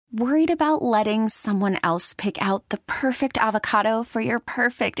Worried about letting someone else pick out the perfect avocado for your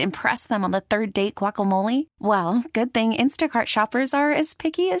perfect impress them on the third date guacamole? Well, good thing Instacart shoppers are as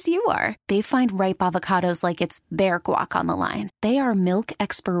picky as you are. They find ripe avocados like it's their guac on the line. They are milk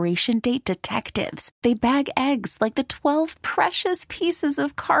expiration date detectives. They bag eggs like the 12 precious pieces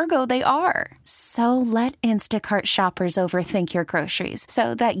of cargo they are. So let Instacart shoppers overthink your groceries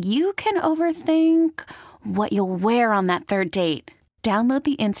so that you can overthink what you'll wear on that third date. Download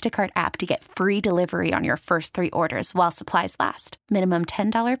the Instacart app to get free delivery on your first 3 orders while supplies last. Minimum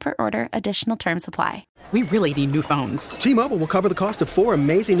 $10 per order. Additional terms apply. We really need new phones. T-Mobile will cover the cost of 4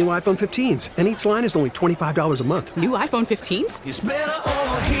 amazing new iPhone 15s, and each line is only $25 a month. New iPhone 15s? It's better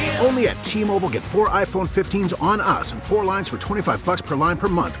over here. Only at T-Mobile, get 4 iPhone 15s on us and 4 lines for $25 per line per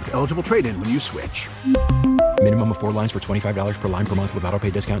month with eligible trade-in when you switch. Minimum of 4 lines for $25 per line per month with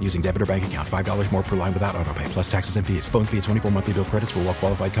autopay discount using debit or bank account. $5 more per line without autopay, plus taxes and fees. Phone fee at 24 monthly bill credits for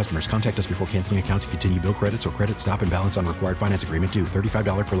well-qualified customers. Contact us before canceling account to continue bill credits or credit stop and balance on required finance agreement due.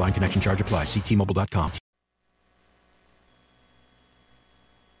 $35 per line connection charge applies. See T-Mobile.com.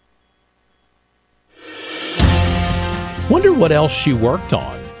 Wonder what else she worked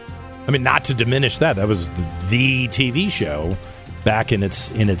on. I mean, not to diminish that. That was the TV show back in its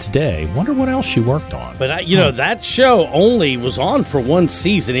day. Wonder what else she worked on. But, that show only was on for one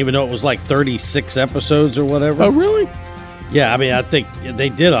season, even though it was like 36 episodes or whatever. Oh, really? Yeah, I mean, I think they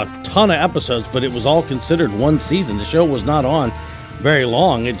did a ton of episodes, but it was all considered one season. The show was not on very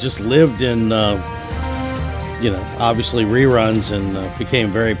long. It just lived in, obviously reruns and became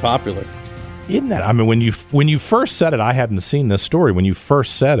very popular. Isn't that? I mean, when you first said it, I hadn't seen this story. When you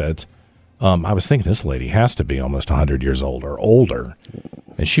first said it, I was thinking this lady has to be almost 100 years old or older.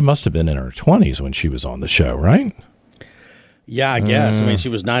 And she must have been in her 20s when she was on the show, right? Yeah, I guess. I mean, she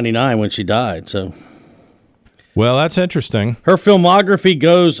was 99 when she died, so. Well, that's interesting. Her filmography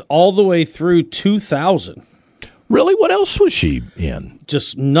goes all the way through 2000. Really? What else was she in?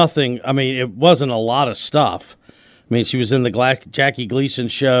 Just nothing. I mean, it wasn't a lot of stuff. I mean, she was in the Jackie Gleason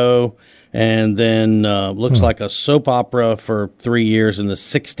show, and then looks like a soap opera for 3 years in the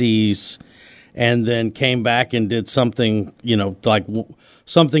 60s, and then came back and did something, like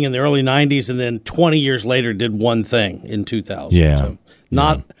something in the early 90s, and then 20 years later did one thing in 2000. Yeah.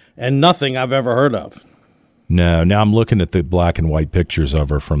 So and nothing I've ever heard of. No. Now I'm looking at the black and white pictures of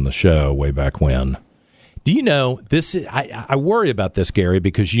her from the show way back when. Do you know, this? I worry about this, Gary,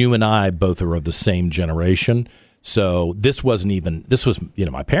 because you and I both are of the same generation. So this was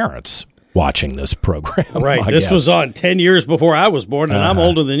my parents watching this program. Right. This was on 10 years before I was born, and I'm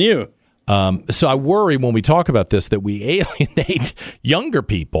older than you. So I worry when we talk about this that we alienate younger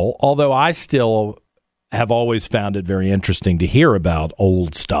people, although I still have always found it very interesting to hear about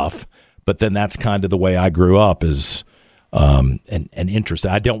old stuff. But then that's kind of the way I grew up is and interesting.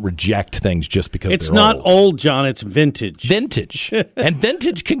 I don't reject things just because it's they're not old, John. It's vintage. Vintage. And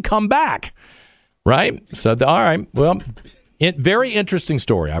vintage can come back. Right? So, all right. Well, very interesting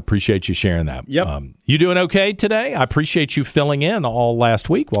story. I appreciate you sharing that. Yep. You doing okay today? I appreciate you filling in all last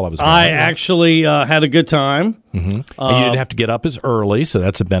week while I was gone. I actually had a good time. Mm-hmm. And you didn't have to get up as early, so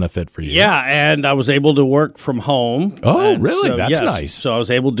that's a benefit for you. Yeah, and I was able to work from home. Oh, really? So, that's nice. So I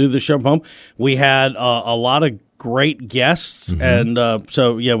was able to do the show from home. We had a lot of great guests, and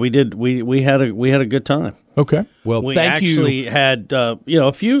we did. We had a good time. Okay. Well, thank you. We actually had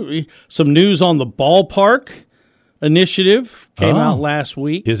some news on the ballpark initiative came out last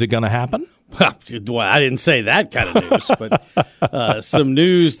week. Is it going to happen? Well, I didn't say that kind of news, but some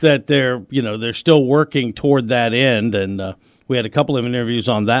news that they're still working toward that end, and we had a couple of interviews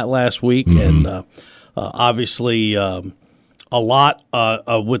on that last week, and obviously a lot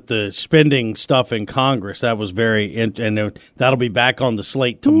with the spending stuff in Congress. That was and that'll be back on the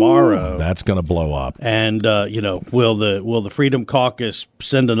slate tomorrow. Ooh, that's going to blow up. And will the Freedom Caucus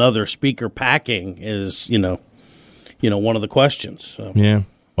send another speaker packing? Is one of the questions. So. Yeah.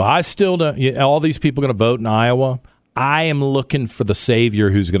 Well, I still don't. All these people are going to vote in Iowa. I am looking for the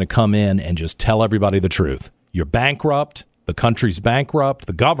savior who's going to come in and just tell everybody the truth. You're bankrupt. The country's bankrupt.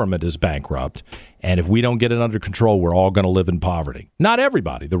 The government is bankrupt. And if we don't get it under control, we're all going to live in poverty. Not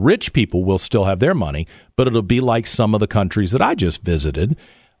everybody. The rich people will still have their money, but it'll be like some of the countries that I just visited.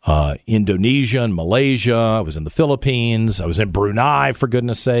 Indonesia and Malaysia. I was in the Philippines. I was in Brunei, for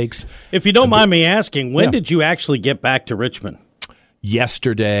goodness sakes. If you don't mind me asking, when did you actually get back to Richmond?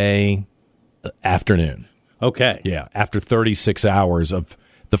 Yesterday afternoon. Okay. Yeah, after 36 hours of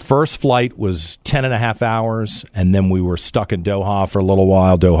the first flight was 10 and a half hours, and then we were stuck in Doha for a little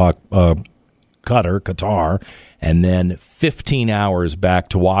while, Qatar, and then 15 hours back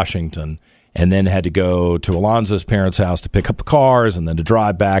to Washington. and then had to go to Alonzo's parents' house to pick up the cars and then to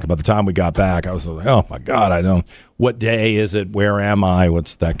drive back. And by the time we got back, I was like, oh, my God, what day is it? Where am I?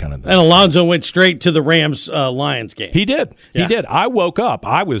 What's that kind of thing? And Alonzo went straight to the Rams-Lions game. He did. Yeah. He did. I woke up.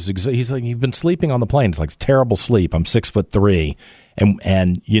 He's like, you've been sleeping on the plane. It's like terrible sleep. I'm 6'3",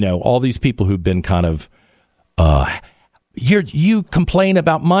 and all these people who've been kind of, you complain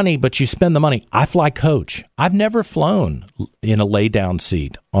about money, but you spend the money. I fly coach. I've never flown in a lay-down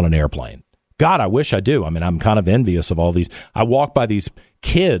seat on an airplane. God, I wish I do. I mean, I'm kind of envious of all these. I walk by these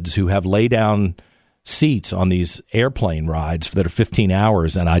kids who have lay-down seats on these airplane rides that are 15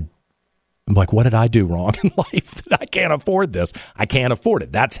 hours, and I'm like, what did I do wrong in life that I can't afford this? I can't afford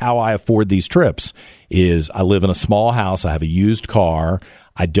it. That's how I afford these trips, is I live in a small house. I have a used car.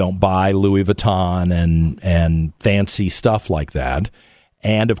 I don't buy Louis Vuitton and fancy stuff like that.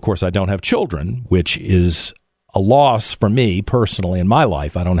 And, of course, I don't have children, which is a loss for me personally in my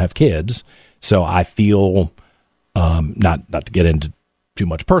life. I don't have kids. So I feel, not to get into too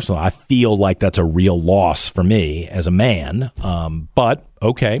much personal, I feel like that's a real loss for me as a man. But,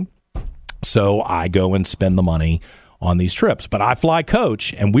 okay, so I go and spend the money on these trips. But I fly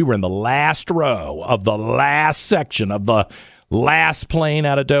coach, and we were in the last row of the last section of the last plane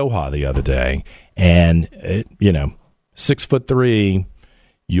out of Doha the other day. And, 6'3",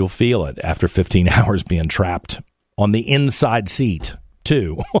 you'll feel it after 15 hours being trapped on the inside seat,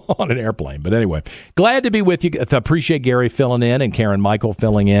 too, on an airplane. But anyway, glad to be with you. I appreciate Gary filling in and Karen Michael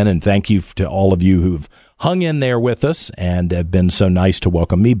filling in. And thank you to all of you who've hung in there with us and have been so nice to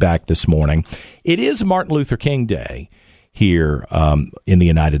welcome me back this morning. It is Martin Luther King Day here in the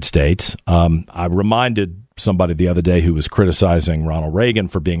United States. I reminded somebody the other day who was criticizing Ronald Reagan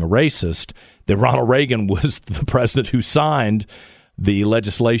for being a racist that Ronald Reagan was the president who signed the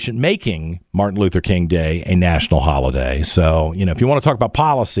legislation making Martin Luther King Day a national holiday. So, if you want to talk about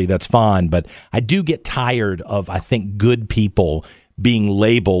policy, that's fine. But I do get tired of, I think, good people being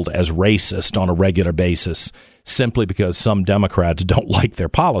labeled as racist on a regular basis simply because some Democrats don't like their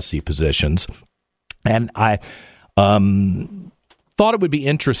policy positions. And I thought it would be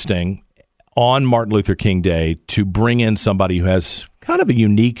interesting on Martin Luther King Day to bring in somebody who has kind of a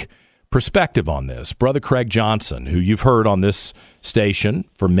unique perspective on this. Brother Craig Johnson, who you've heard on this station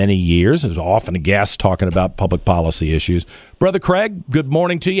for many years, is often a guest talking about public policy issues. Brother Craig, good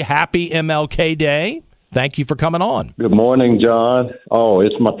morning to you. Happy MLK Day. Thank you for coming on. Good morning, John. Oh,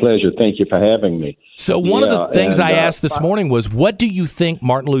 it's my pleasure. Thank you for having me. So one of the things I asked this morning was, what do you think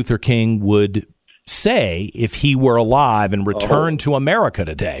Martin Luther King would say if he were alive and returned to America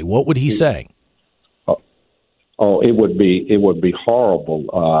today? What would he say? Oh, it would be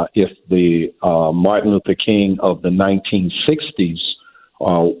horrible if the Martin Luther King of the 1960s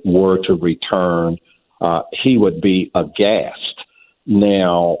were to return. He would be aghast.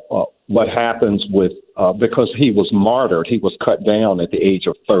 Now, what happens with because he was martyred, he was cut down at the age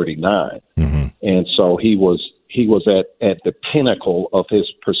of 39, and so he was at the pinnacle of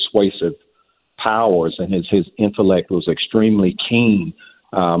his persuasive powers, and his intellect was extremely keen.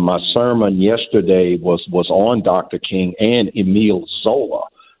 My sermon yesterday was on Dr. King and Emile Zola.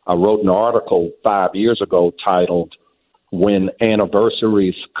 I wrote an article 5 years ago titled "When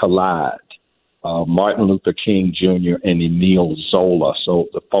Anniversaries Collide," Martin Luther King Jr. and Emile Zola. So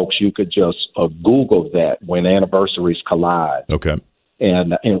the folks, you could just Google that, "When Anniversaries Collide," okay,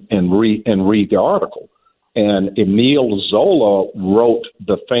 and read the article. And Emile Zola wrote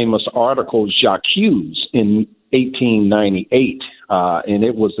the famous article J'accuse in 1898. And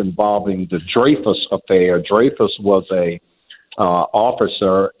it was involving the Dreyfus affair. Dreyfus was a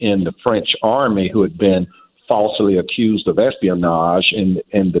officer in the French army who had been falsely accused of espionage,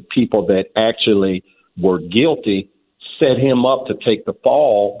 and the people that actually were guilty set him up to take the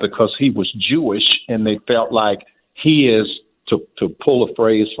fall because he was Jewish, and they felt like he is, to pull a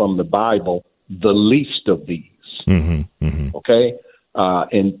phrase from the Bible, the least of these. Okay?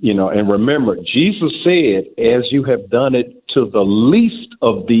 And remember, Jesus said, "As you have done it to the least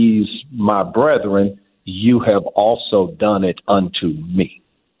of these, my brethren, you have also done it unto me."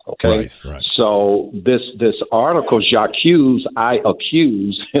 Okay. Right. So this article, J'accuse, I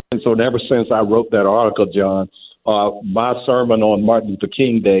accuse. And so ever since I wrote that article, John, my sermon on Martin Luther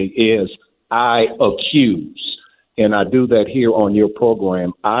King Day is I accuse. And I do that here on your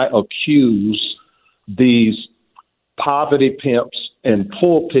program. I accuse these poverty pimps and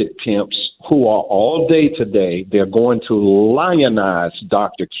pulpit pimps who are all day today. They're going to lionize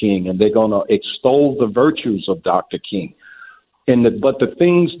Dr. King, and they're going to extol the virtues of Dr. King. But the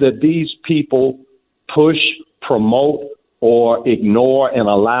things that these people push, promote, or ignore and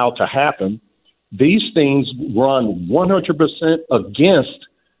allow to happen, these things run 100% against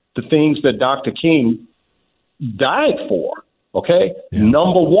the things that Dr. King died for. Okay,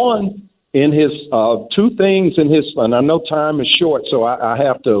 number one, in his two things in his, and I know time is short, so I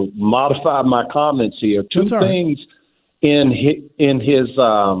have to modify my comments here. Two things in his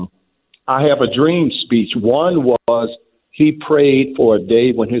I Have a Dream speech. One was he prayed for a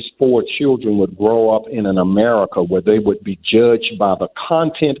day when his 4 children would grow up in an America where they would be judged by the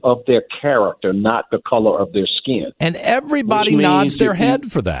content of their character, not the color of their skin. And everybody nods their head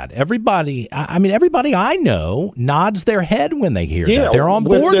for that. Everybody I know nods their head when they hear that. They're on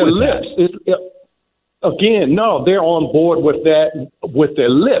board with that. Again, no, they're on board with that with their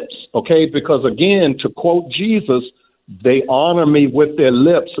lips, okay? Because, again, to quote Jesus, they honor me with their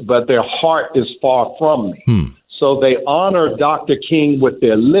lips, but their heart is far from me. So they honor Dr. King with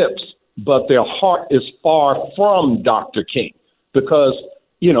their lips, but their heart is far from Dr. King. Because,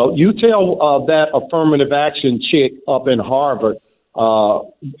 you tell that affirmative action chick up in Harvard,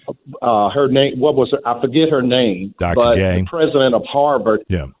 her name, what was it? I forget her name. Dr. Gang. The president of Harvard,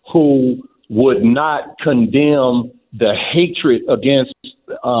 who would not condemn the hatred against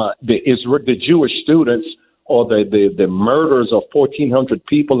the Jewish students or the murders of 1,400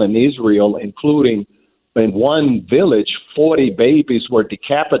 people in Israel, including in one village, 40 babies were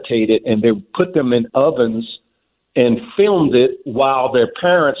decapitated, and they put them in ovens and filmed it while their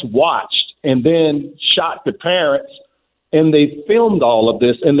parents watched, and then shot the parents. And they filmed all of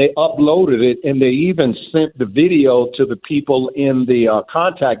this, and they uploaded it, and they even sent the video to the people in the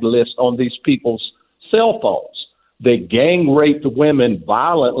contact list on these people's cell phones. They gang raped women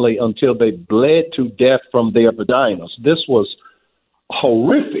violently until they bled to death from their vaginas. This was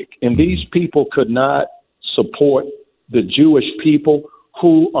horrific, and these people could not support the Jewish people,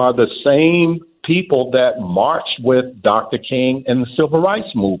 who are the same people that marched with Dr. King and the Civil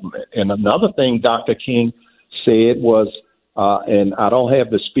Rights Movement. And another thing Dr. King said was, and I don't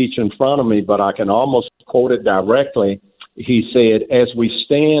have the speech in front of me, but I can almost quote it directly. He said, "As we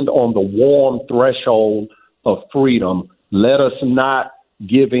stand on the warm threshold of freedom, let us not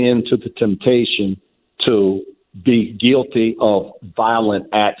give in to the temptation to be guilty of violent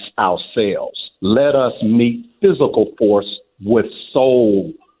acts ourselves. Let us meet physical force with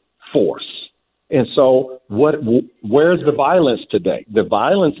soul force." And so where's the violence today? The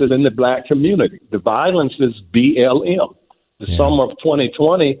violence is in the black community. The violence is BLM. The summer of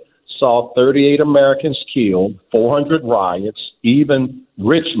 2020 saw 38 Americans killed, 400 riots, even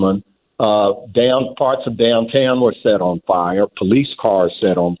Richmond, parts of downtown were set on fire, police cars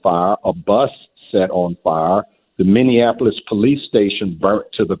set on fire, a bus set on fire, the Minneapolis police station burnt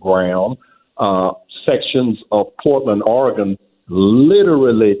to the ground, sections of Portland, Oregon,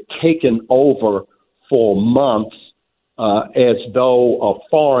 literally taken over for months as though a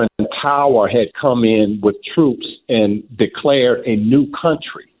foreign power had come in with troops and declared a new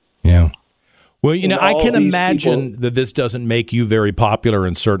country. Yeah. Well, I can imagine that this doesn't make you very popular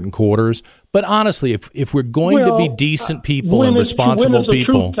in certain quarters. But honestly, if we're going to be decent people and responsible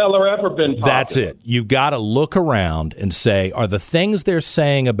people, when has a truth teller ever been popular? That's it. You've got to look around and say, are the things they're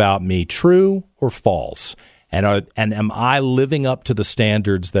saying about me true or false? And am I living up to the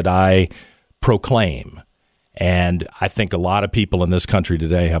standards that I proclaim? And I think a lot of people in this country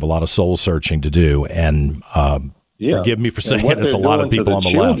today have a lot of soul searching to do. And forgive me for saying it's a lot of people on the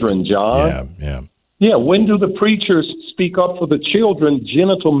left. John. Yeah. When do the preachers speak up for the children?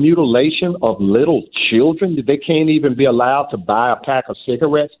 Genital mutilation of little children. They can't even be allowed to buy a pack of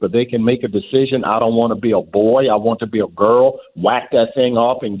cigarettes, but they can make a decision. I don't want to be a boy. I want to be a girl. Whack that thing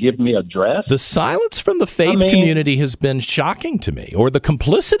off and give me a dress. The silence from the faith community has been shocking to me, or the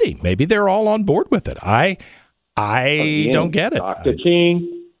complicity. Maybe they're all on board with it. I don't get it.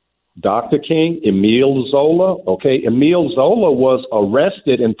 Dr. King, Emile Zola. Okay, Emile Zola was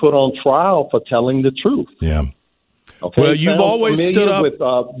arrested and put on trial for telling the truth. Yeah. Okay. Well, you've always stood up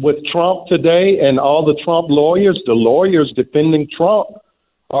with Trump today, and all the Trump lawyers, the lawyers defending Trump,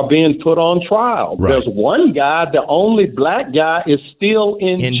 are being put on trial. Right. There's one guy, the only black guy, is still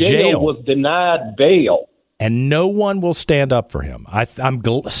in jail. Was denied bail, and no one will stand up for him. I'm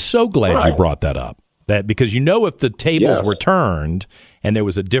so glad you brought that up. Because if the tables were turned and there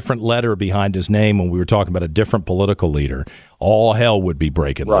was a different letter behind his name when we were talking about a different political leader, all hell would be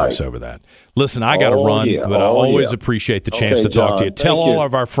breaking loose over that. Listen, I got to run, but I always appreciate the chance to talk to you. Tell all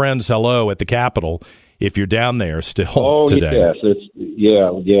of our friends hello at the Capitol if you're down there still today. Yes,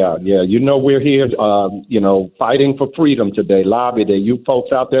 we're here, fighting for freedom today, lobby day. You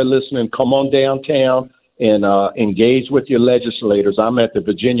folks out there listening, come on downtown and engage with your legislators. I'm at the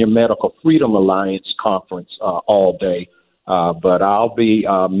Virginia Medical Freedom Alliance conference all day. But I'll be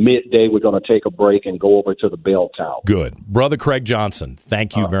midday. We're going to take a break and go over to the bell tower. Good. Brother Craig Johnson,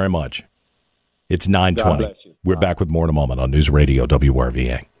 thank you very much. It's 9:20. We're back with more in a moment on News Radio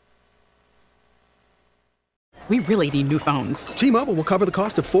WRVA. We really need new phones. T-Mobile will cover the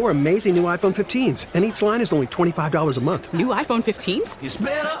cost of 4 amazing new iPhone 15s, and each line is only $25 a month. New iPhone 15s? It's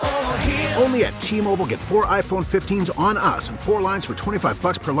better over here. Only at T-Mobile, get 4 iPhone 15s on us and 4 lines for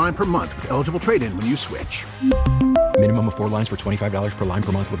 $25 per line per month with eligible trade-in when you switch. Minimum of 4 lines for $25 per line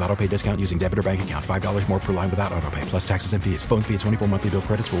per month with auto-pay discount using debit or bank account. $5 more per line without auto-pay, plus taxes and fees. Phone fee at 24 monthly bill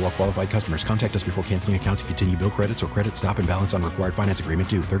credits for well-qualified customers. Contact us before canceling account to continue bill credits or credit stop and balance on required finance agreement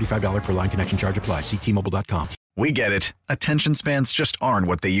due. $35 per line connection charge applies. See T-Mobile.com. We get it. Attention spans just aren't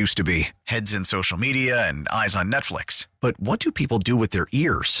what they used to be. Heads in social media and eyes on Netflix. But what do people do with their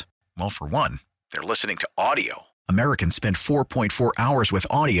ears? Well, for one, they're listening to audio. Americans spend 4.4 hours with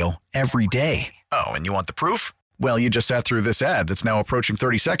audio every day. Oh, and you want the proof? Well, you just sat through this ad that's now approaching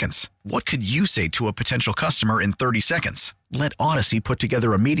 30 seconds. What could you say to a potential customer in 30 seconds? Let Odyssey put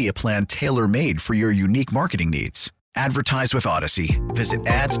together a media plan tailor-made for your unique marketing needs. Advertise with Odyssey. Visit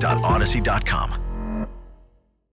ads.odyssey.com.